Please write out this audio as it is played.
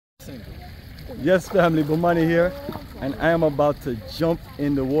Yes, family, Bomani here, and I am about to jump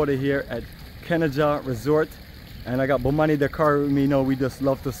in the water here at Kendeja Resort. And I got Bomani the car with me. You know, we just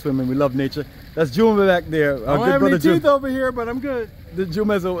love to swim and we love nature. That's Juma back there. I don't have any teeth over here, but I'm good. The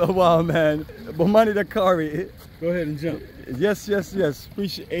Juma's a wild man. Bomani the car. Go ahead and jump. Yes, yes, yes.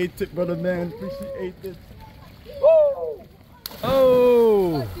 Appreciate it, brother man. Appreciate it. Woo!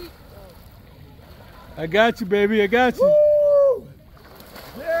 Oh! I got you, baby. I got you. Woo!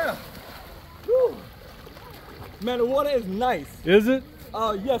 Yeah. Woo! Man, the water is nice. Is it?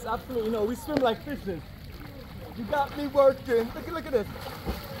 Oh, yes, absolutely. You know, we swim like fishes. You got me working. Look at this.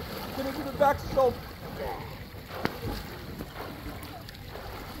 Can you do the backstroke?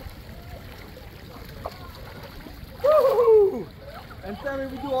 Woo! And family,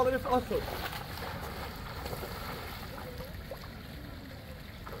 we do all of this also.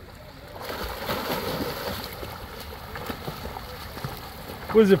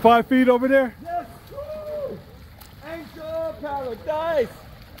 What is it, 5 feet over there? Yes! Woo! Angel paradise!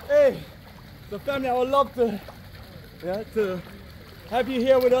 Hey! So family, I would love to have you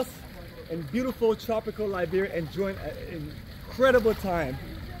here with us in beautiful tropical Liberia, enjoying an incredible time.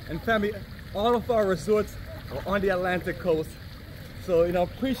 And family, all of our resorts are on the Atlantic coast. So, you know,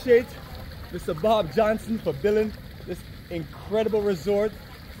 appreciate Mr. Bob Johnson for building this incredible resort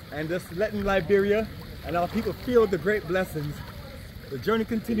and just letting Liberia and our people feel the great blessings. The journey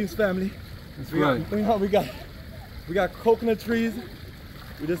continues, family. That's right. We got coconut trees.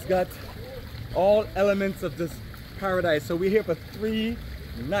 We just got all elements of this paradise. So we're here for 3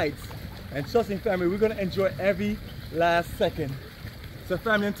 nights. And trust me, family, we're gonna enjoy every last second. So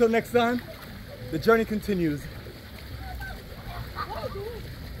family, until next time, the journey continues.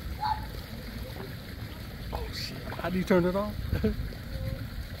 Oh shit, how do you turn it off?